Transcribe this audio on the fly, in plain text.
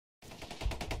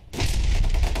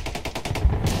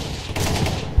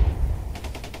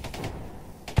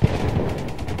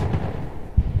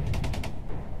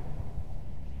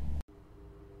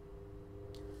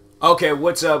Okay,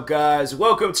 what's up guys?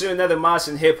 Welcome to another Moss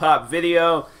and Hip Hop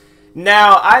video.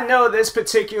 Now, I know this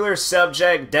particular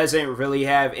subject doesn't really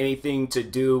have anything to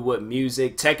do with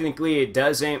music. Technically it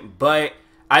doesn't, but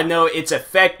I know it's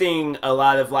affecting a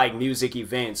lot of like music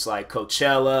events like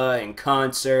Coachella and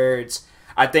concerts.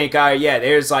 I think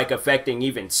there's like affecting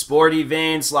even sport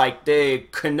events like the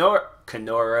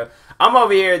Kenora. I'm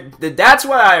over here, that's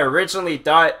what I originally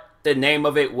thought the name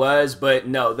of it was, but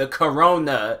no, the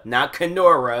Corona, not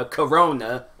Kenora,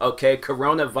 Corona, okay,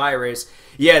 coronavirus.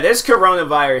 Yeah, this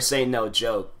coronavirus ain't no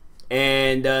joke.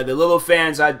 And the little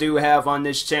fans I do have on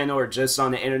this channel or just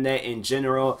on the internet in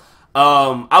general,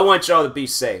 I want y'all to be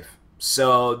safe.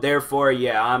 So therefore,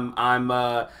 yeah,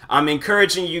 I'm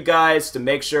encouraging you guys to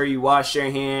make sure you wash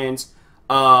your hands.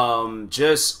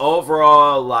 Just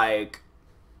overall, like,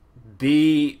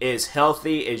 be as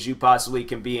healthy as you possibly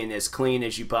can be and as clean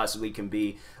as you possibly can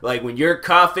be. Like when you're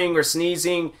coughing or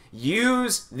sneezing,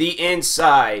 use the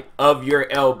inside of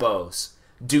your elbows.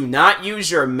 Do not use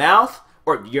your mouth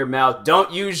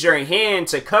Don't use your hand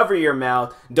to cover your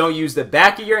mouth. Don't use the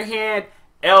back of your hand.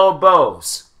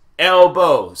 Elbows.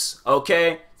 Elbows.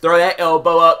 Okay? Throw that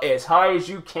elbow up as high as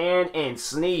you can and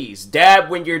sneeze.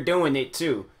 Dab when you're doing it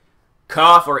too.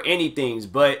 Cough or anything,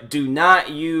 but do not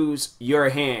use your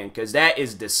hand because that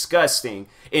is disgusting.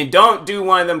 And don't do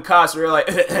one of them coughs where you're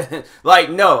like, like,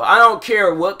 no, I don't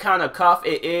care what kind of cough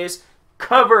it is,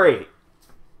 cover it.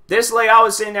 This late, I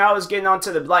was sitting there, I was getting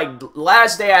onto the, like,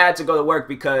 last day I had to go to work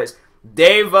because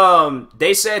they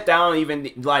said that I don't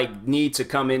even, like, need to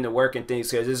come into work and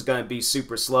things because it's going to be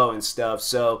super slow and stuff.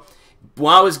 So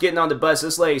when I was getting on the bus,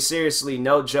 this lady, seriously,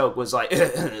 no joke, was like,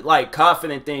 like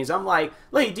coughing and things. I'm like,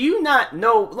 lady, do you not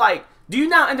know, like, do you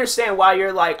not understand why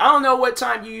you're like, I don't know what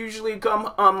time you usually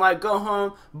come, like, go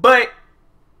home, but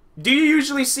do you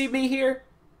usually see me here?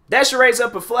 That should raise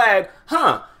up a flag.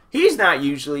 Huh, he's not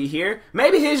usually here.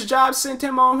 Maybe his job sent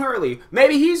him home early.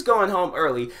 Maybe he's going home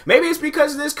early. Maybe it's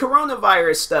because of this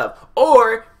coronavirus stuff.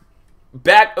 Or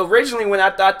back originally when I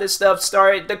thought this stuff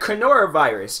started, the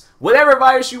coronavirus. Whatever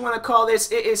virus you want to call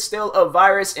this, it is still a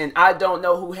virus and I don't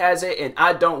know who has it and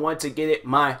I don't want to get it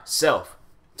myself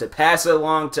to pass it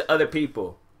along to other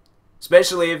people.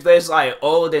 Especially if there's like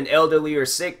old and elderly or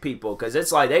sick people because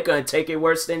it's like they're going to take it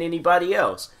worse than anybody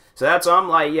else. So that's why I'm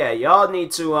like, yeah, y'all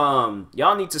need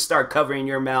to start covering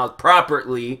your mouth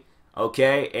properly,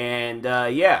 okay? And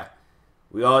yeah,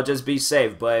 we all just be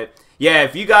safe. But yeah,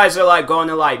 if you guys are like going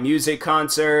to like music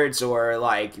concerts or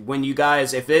like when you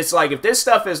guys, if this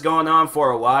stuff is going on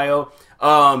for a while,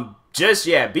 just,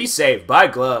 yeah, be safe. Buy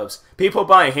gloves. People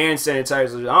buying hand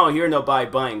sanitizers. I don't hear nobody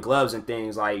buying gloves and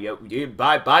things. Like, you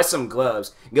buy some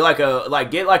gloves. Get like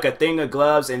a thing of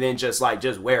gloves and then just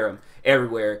wear them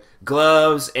everywhere.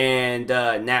 Gloves and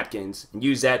napkins.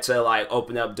 Use that to like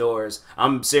open up doors.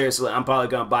 I'm probably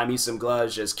gonna buy me some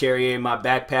gloves. Just carry it in my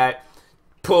backpack.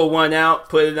 Pull one out,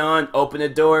 put it on, open the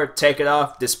door, take it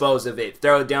off, dispose of it,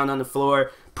 throw it down on the floor,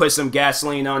 put some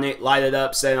gasoline on it, light it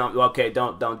up, set it on. Okay,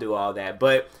 don't do all that.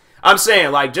 But I'm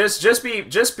saying, like, just be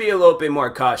a little bit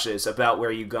more cautious about where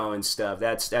you go and stuff.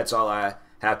 That's all I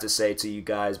have to say to you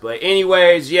guys. But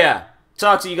anyways, yeah,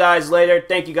 talk to you guys later.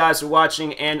 Thank you guys for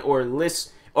watching thank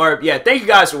you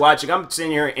guys for watching. I'm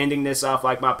sitting here ending this off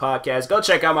like my podcast. Go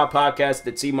check out my podcast,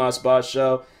 The T-Moss Boss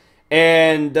Show,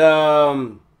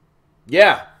 and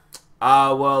yeah,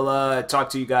 I will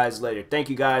talk to you guys later. Thank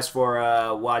you guys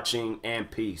for watching, and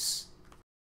peace.